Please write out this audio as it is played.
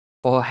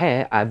For her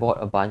hair, I bought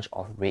a bunch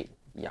of red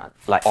yarn,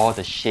 like all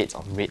the shades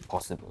of red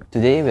possible.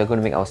 Today, we're going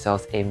to make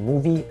ourselves a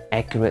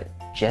movie-accurate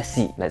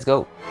Jessie. Let's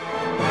go!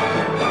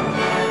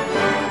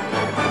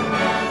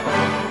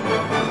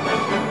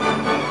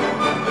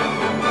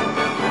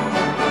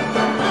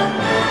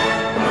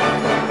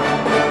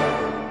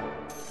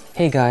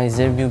 Hey guys,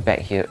 Zerview back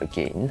here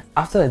again.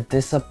 After a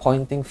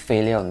disappointing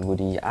failure on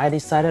Woody, I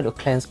decided to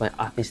cleanse my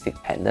artistic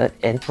palette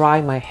and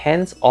try my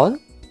hands on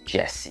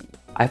Jessie.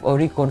 I've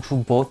already gone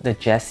through both the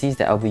Jessies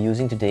that I'll be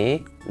using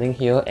today, link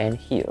here and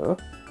here.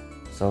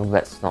 So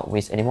let's not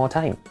waste any more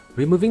time.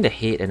 Removing the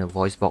head and the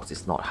voice box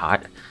is not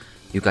hard.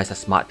 You guys are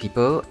smart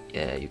people,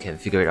 you can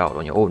figure it out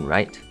on your own,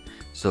 right?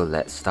 So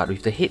let's start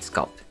with the head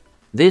sculpt.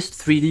 This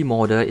 3D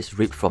model is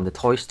ripped from the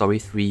Toy Story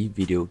 3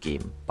 video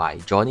game by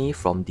Johnny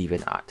from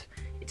DeviantArt.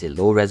 It's a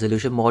low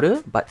resolution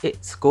model, but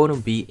it's gonna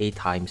be a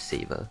time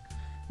saver.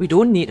 We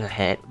don't need her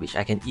head, which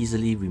I can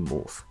easily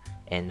remove,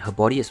 and her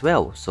body as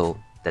well, so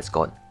that's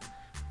gone.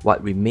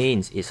 What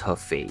remains is her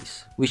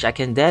face, which I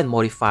can then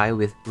modify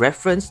with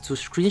reference to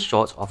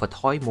screenshots of her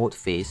Toy Mode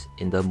face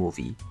in the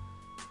movie.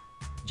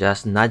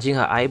 Just nudging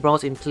her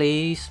eyebrows in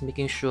place,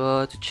 making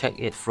sure to check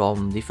it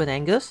from different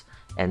angles,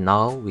 and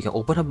now we can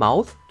open her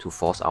mouth to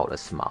force out a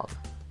smile.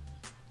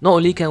 Not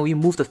only can we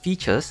move the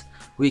features,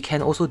 we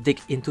can also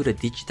dig into the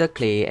digital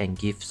clay and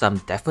give some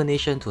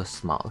definition to her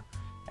smile,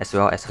 as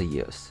well as her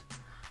ears.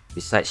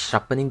 Besides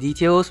sharpening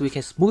details, we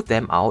can smooth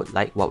them out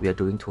like what we are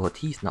doing to her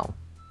teeth now.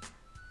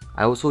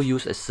 I also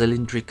used a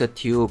cylindrical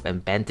tube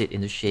and bent it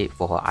into shape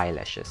for her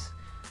eyelashes.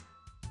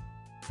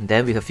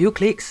 Then with a few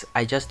clicks,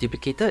 I just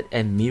duplicated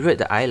and mirrored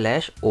the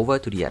eyelash over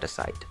to the other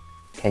side.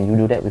 Can you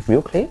do that with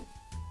real clay?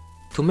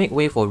 To make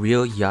way for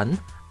real yarn,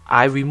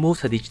 I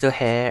removed her digital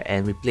hair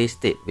and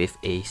replaced it with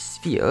a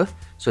sphere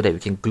so that we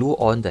can glue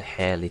on the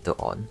hair later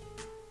on.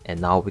 And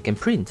now we can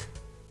print.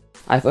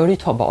 I've already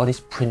talked about all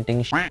this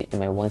printing shit in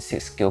my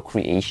 1/6 scale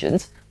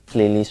creations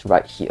playlist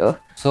right here.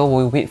 So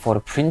we'll wait for the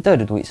printer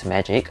to do its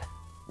magic.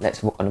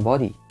 Let's work on the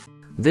body.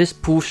 This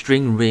pull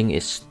string ring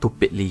is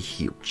stupidly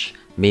huge.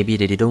 Maybe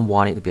they didn't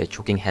want it to be a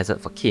choking hazard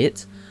for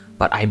kids,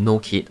 but I'm no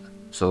kid,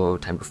 so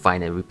time to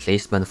find a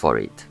replacement for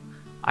it.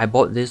 I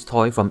bought this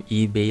toy from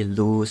eBay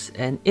loose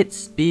and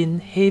it's been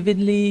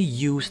heavily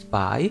used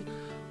by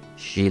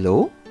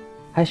Shiloh.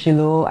 Hi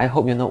Shiloh, I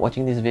hope you're not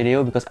watching this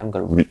video because I'm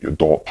gonna rip your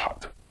door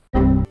apart.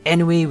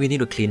 Anyway, we need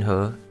to clean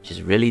her.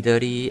 She's really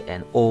dirty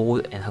and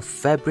old and her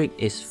fabric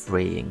is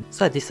fraying.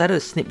 So I decided to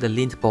snip the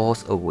lint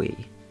balls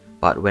away.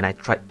 But when I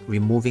tried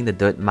removing the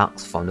dirt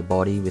marks from the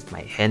body with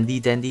my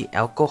handy dandy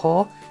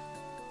alcohol,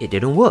 it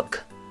didn't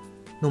work.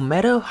 No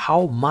matter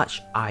how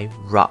much I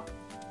rub,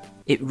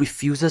 it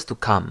refuses to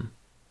come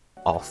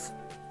off.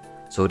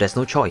 So there's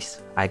no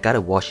choice, I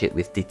gotta wash it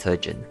with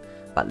detergent.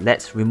 But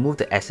let's remove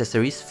the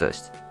accessories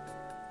first.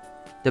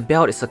 The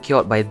belt is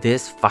secured by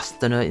this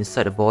fastener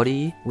inside the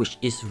body, which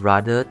is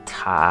rather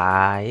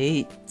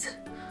tight.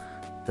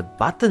 The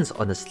buttons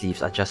on the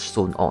sleeves are just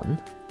sewn on,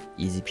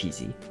 easy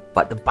peasy.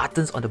 But the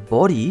buttons on the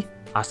body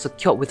are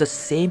secured with the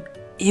same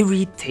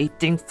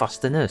irritating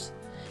fasteners,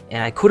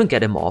 and I couldn't get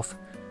them off,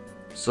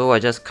 so I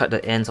just cut the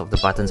ends of the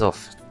buttons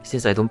off,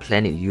 since I don't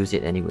plan to use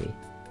it anyway.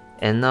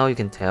 And now you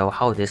can tell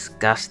how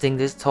disgusting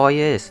this toy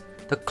is.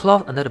 The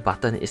cloth under the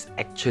button is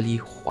actually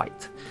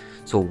white,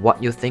 so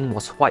what you think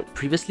was white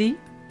previously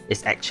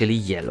is actually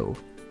yellow.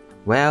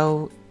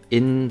 Well,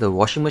 in the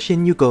washing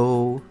machine you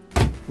go.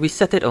 We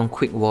set it on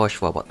quick wash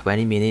for about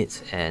 20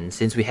 minutes, and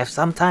since we have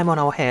some time on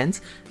our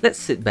hands, let's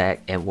sit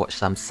back and watch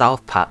some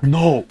South Park.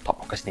 No! Stop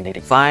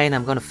procrastinating. Fine,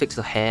 I'm gonna fix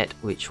the head,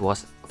 which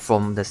was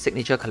from the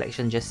Signature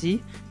Collection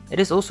Jessie. It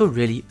is also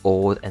really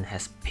old and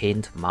has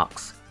paint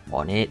marks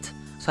on it,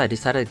 so I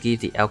decided to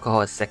give the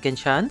alcohol a second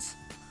chance.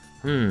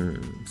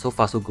 So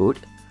far so good.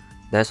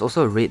 There's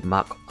also a red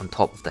mark on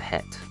top of the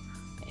head.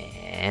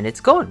 And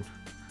it's gone!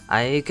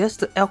 I guess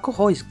the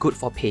alcohol is good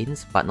for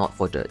paints, but not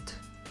for dirt.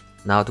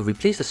 Now to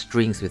replace the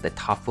strings with a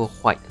tougher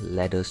white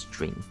leather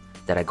string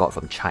that I got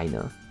from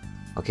China.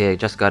 Okay, I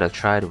just gotta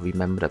try to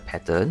remember the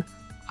pattern.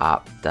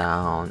 Up,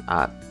 down,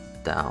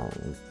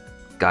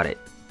 got it,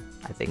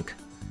 I think.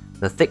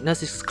 The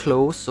thickness is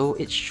close, so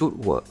it should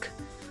work.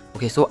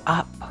 Okay, so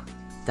up,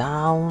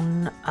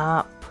 down,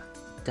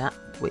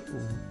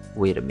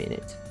 wait a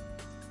minute.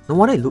 No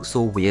wonder it looks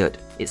so weird.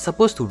 It's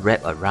supposed to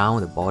wrap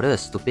around the border,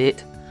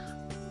 stupid.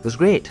 Looks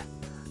great.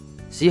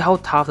 See how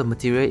tough the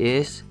material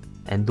is?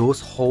 And those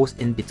holes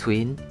in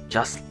between,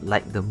 just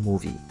like the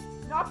movie.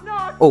 Knock,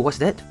 knock. Oh, what's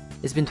that?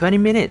 It's been 20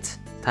 minutes.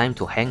 Time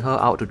to hang her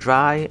out to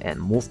dry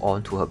and move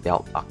on to her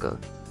belt buckle.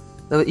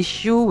 The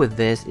issue with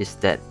this is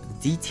that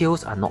the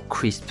details are not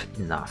crisp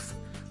enough.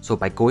 So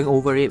by going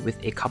over it with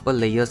a couple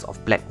layers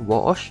of black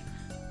wash,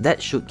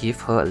 that should give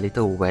her a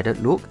little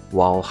weathered look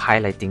while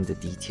highlighting the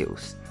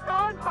details.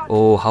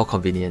 Oh, how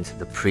convenient,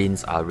 the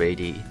prints are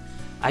ready.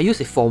 I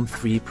used a Form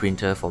 3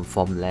 printer from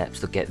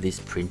Formlabs to get this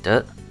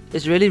printed.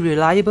 It's really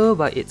reliable,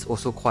 but it's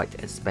also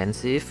quite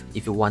expensive.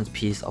 If you want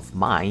peace of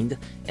mind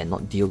and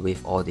not deal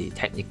with all the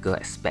technical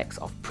aspects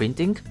of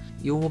printing,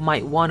 you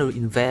might want to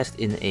invest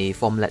in a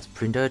Formlabs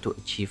printer to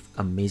achieve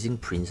amazing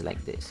prints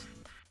like this.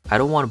 I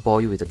don't want to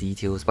bore you with the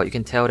details, but you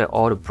can tell that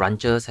all the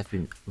branches have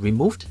been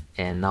removed,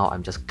 and now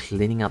I'm just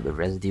cleaning up the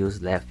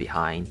residues left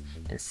behind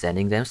and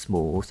sanding them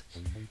smooth.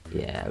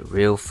 Yeah,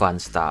 real fun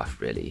stuff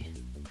really.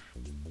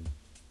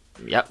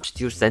 Yep,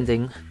 still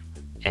sanding.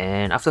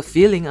 And after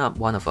filling up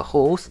one of the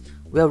holes,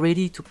 we are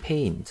ready to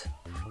paint.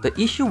 The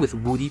issue with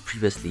Woody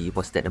previously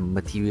was that the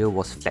material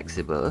was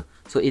flexible,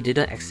 so it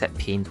didn't accept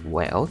paint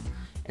well,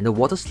 and the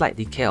water slide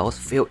decals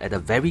failed at the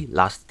very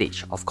last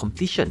stage of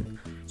completion.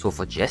 So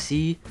for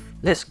Jessie,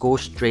 let's go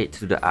straight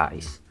to the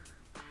eyes.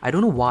 I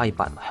don't know why,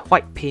 but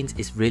white paint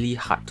is really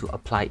hard to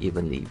apply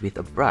evenly with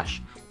a brush,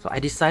 so I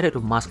decided to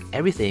mask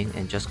everything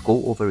and just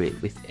go over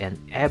it with an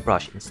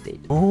airbrush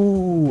instead.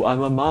 Oh,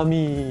 I'm a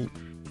mommy!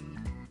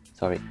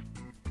 Sorry.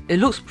 It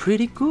looks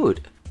pretty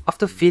good.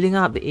 After filling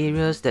up the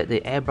areas that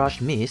the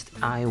airbrush missed,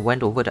 I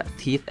went over the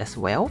teeth as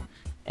well.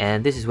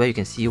 And this is where you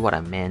can see what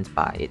I meant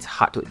by it's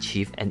hard to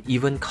achieve an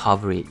even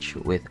coverage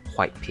with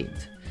white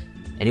paint.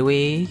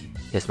 Anyway,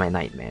 here's my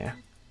nightmare.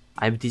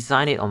 I've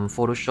designed it on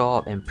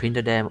Photoshop and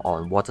printed them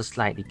on water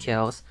slide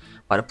decals,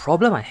 but the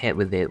problem I had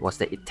with it was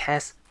that it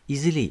tears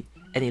easily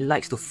and it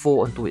likes to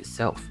fold onto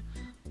itself.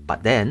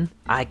 But then,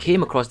 I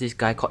came across this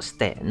guy called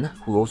Stan,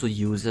 who also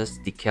uses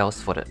decals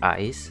for the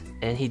eyes,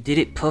 and he did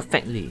it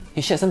perfectly.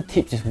 He shared some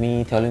tips with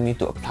me, telling me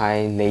to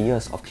apply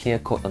layers of clear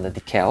coat on the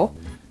decal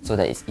so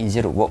that it's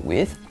easier to work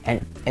with,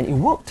 and it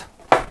worked!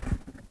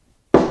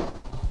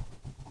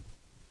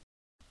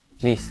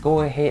 Please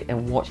go ahead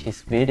and watch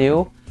his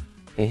video.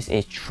 He's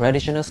a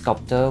traditional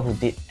sculptor who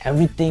did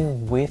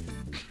everything with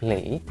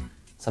clay,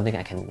 something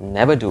I can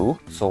never do,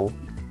 so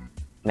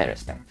mad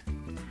respect.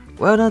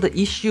 Well, now the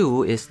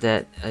issue is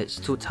that it's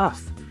too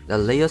tough. The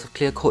layers of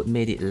clear coat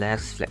made it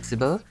less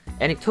flexible,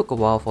 and it took a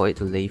while for it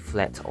to lay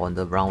flat on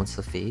the round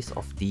surface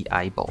of the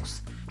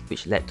eyeballs,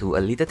 which led to a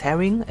little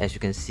tearing, as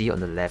you can see on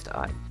the left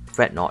eye.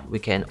 Fret not, we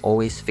can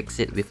always fix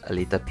it with a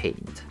little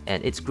paint,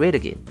 and it's great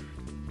again.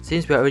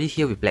 Since we're already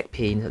here with black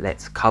paint,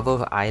 let's cover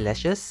her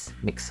eyelashes,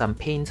 mix some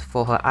paint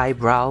for her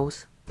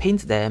eyebrows,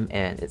 paint them,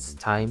 and it's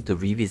time to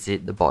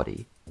revisit the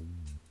body.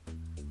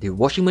 The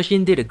washing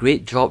machine did a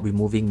great job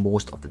removing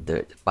most of the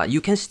dirt, but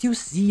you can still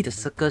see the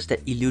circles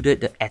that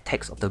eluded the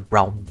attacks of the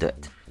brown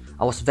dirt.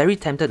 I was very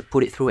tempted to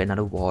put it through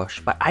another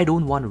wash, but I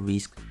don't want to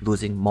risk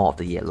losing more of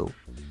the yellow.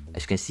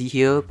 As you can see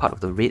here, part of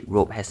the red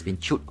rope has been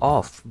chewed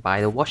off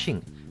by the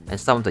washing, and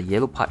some of the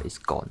yellow part is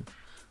gone.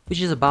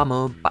 Which is a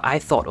bummer, but I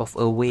thought of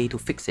a way to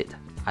fix it.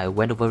 I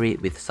went over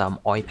it with some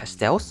oil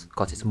pastels,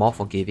 cause it's more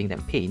forgiving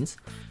than paints,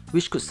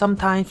 which could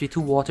sometimes be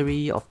too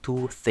watery or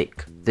too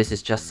thick. This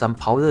is just some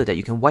powder that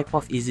you can wipe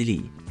off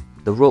easily.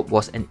 The rope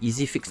was an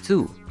easy fix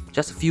too.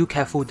 Just a few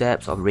careful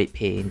dabs of red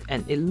paint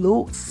and it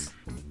looks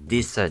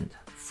decent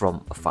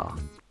from afar.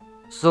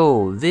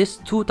 So this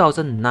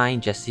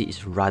 2009 Jessie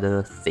is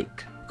rather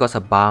thick, because her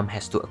bum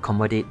has to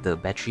accommodate the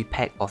battery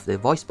pack of the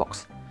voice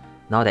box.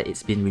 Now that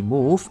it's been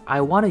removed,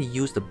 I want to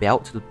use the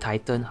belt to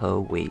tighten her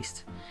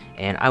waist,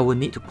 and I will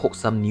need to poke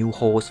some new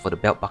holes for the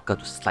belt buckle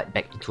to slide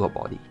back into her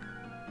body.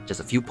 Just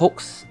a few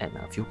pokes and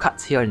a few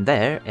cuts here and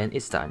there and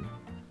it's done.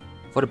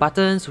 For the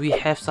buttons, we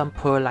have some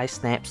pearlized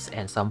snaps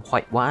and some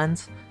white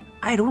ones.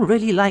 I don't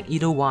really like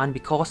either one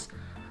because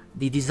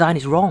the design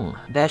is wrong.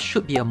 There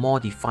should be a more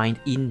defined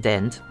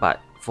indent, but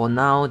for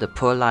now the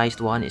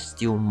pearlized one is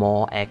still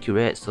more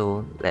accurate,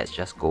 so let's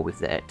just go with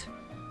that.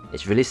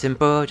 It's really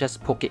simple,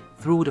 just poke it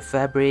through the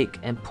fabric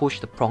and push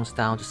the prongs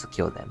down to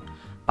secure them.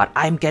 But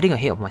I'm getting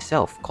ahead of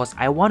myself because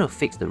I want to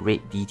fix the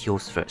red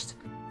details first.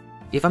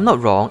 If I'm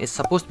not wrong, it's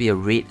supposed to be a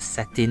red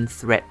satin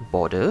thread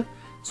border,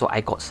 so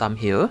I got some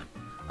here.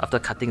 After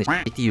cutting the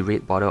shitty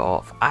red border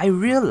off, I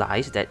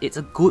realized that it's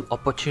a good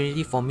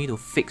opportunity for me to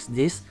fix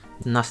this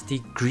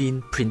nasty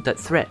green printed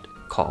thread,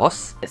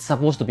 cause It's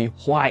supposed to be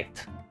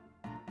white.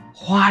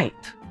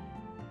 White!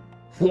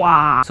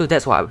 Wow! So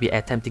that's what I'll be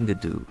attempting to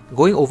do,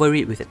 going over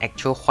it with an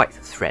actual white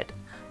thread.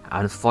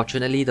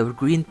 Unfortunately, the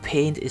green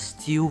paint is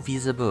still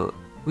visible,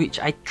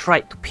 which I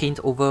tried to paint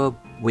over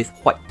with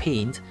white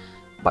paint,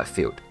 but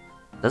failed.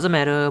 Doesn't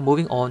matter,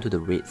 moving on to the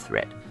red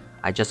thread.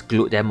 I just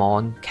glued them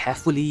on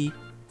carefully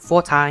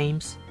 4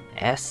 times,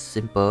 as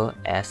simple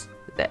as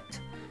that.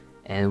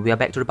 And we are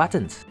back to the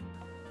buttons.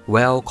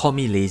 Well, call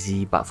me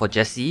lazy, but for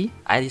Jessie,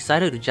 I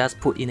decided to just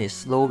put in a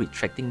slow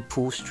retracting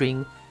pull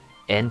string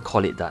and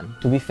call it done.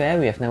 To be fair,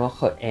 we have never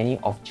heard any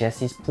of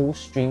Jessie's pull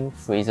string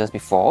phrases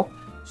before,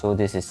 so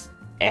this is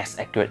as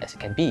accurate as it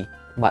can be,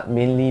 but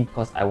mainly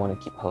because I want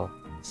to keep her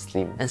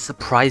slim. And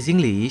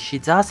surprisingly, she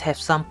does have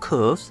some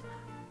curves,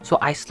 so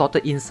I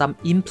slotted in some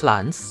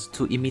implants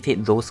to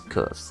imitate those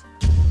curves.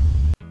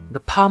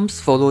 The palms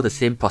follow the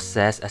same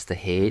process as the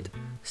head: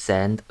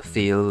 sand,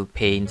 fill,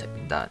 paint,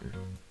 done.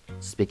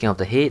 Speaking of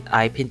the head,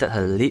 I painted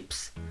her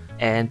lips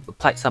and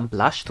applied some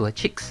blush to her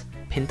cheeks,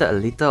 painted a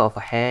little of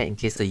her hair in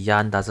case the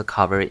yarn doesn't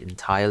cover it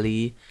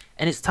entirely,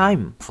 and it's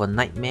time for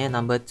nightmare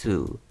number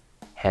 2.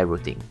 hair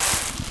rooting.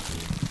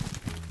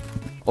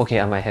 Okay,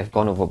 I might have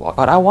gone overboard,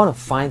 but I want to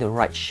find the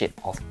right shade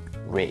of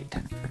red,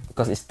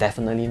 because it's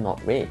definitely not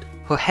red.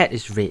 Her head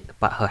is red,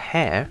 but her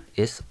hair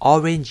is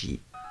orangey.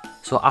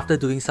 So after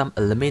doing some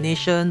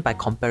elimination by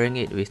comparing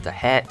it with the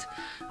head,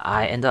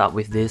 I ended up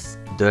with this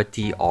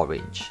dirty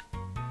orange.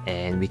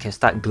 And we can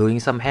start gluing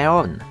some hair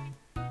on.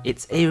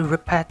 It's a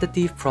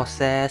repetitive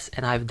process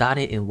and I've done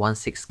it in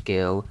 1/6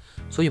 scale,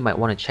 so you might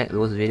want to check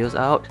those videos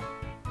out.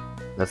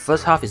 The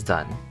first half is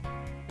done.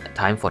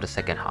 Time for the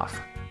second half.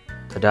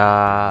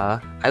 Ta-da!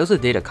 I also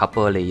did a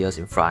couple layers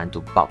in front to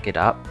bulk it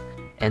up,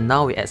 and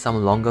now we add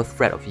some longer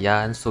thread of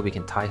yarn so we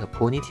can tie her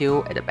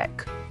ponytail at the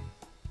back.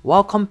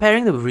 While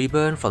comparing the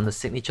ribbon from the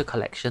signature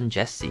collection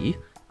Jessie,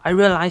 I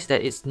realized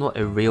that it's not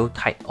a real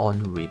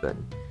tied-on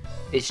ribbon.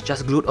 It's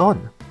just glued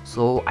on,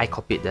 so I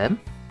copied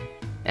them.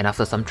 And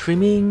after some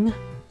trimming,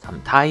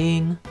 some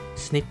tying,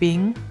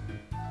 snipping,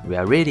 we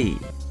are ready.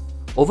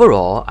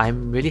 Overall,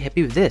 I'm really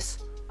happy with this.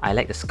 I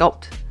like the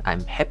sculpt,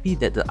 I'm happy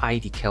that the eye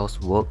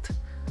decals worked,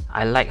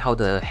 I like how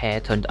the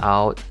hair turned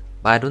out,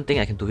 but I don't think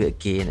I can do it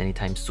again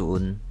anytime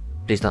soon.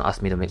 Please don't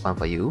ask me to make one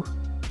for you.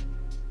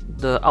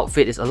 The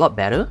outfit is a lot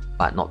better,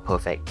 but not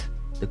perfect.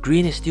 The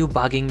green is still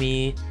bugging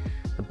me,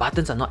 the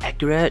buttons are not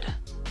accurate,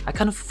 I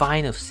can't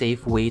find a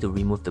safe way to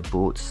remove the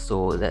boots,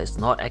 so that's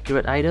not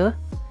accurate either.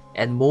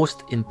 And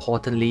most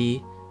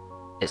importantly,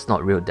 it's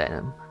not real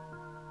denim.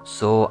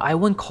 So I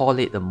won't call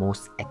it the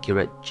most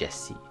accurate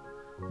Jessie.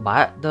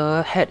 But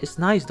the head is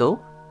nice though.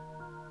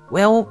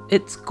 Well,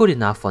 it's good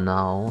enough for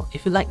now.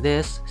 If you like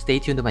this, stay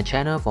tuned to my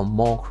channel for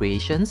more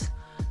creations.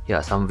 Here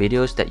are some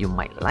videos that you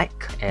might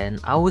like,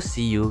 and I will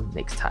see you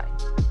next time.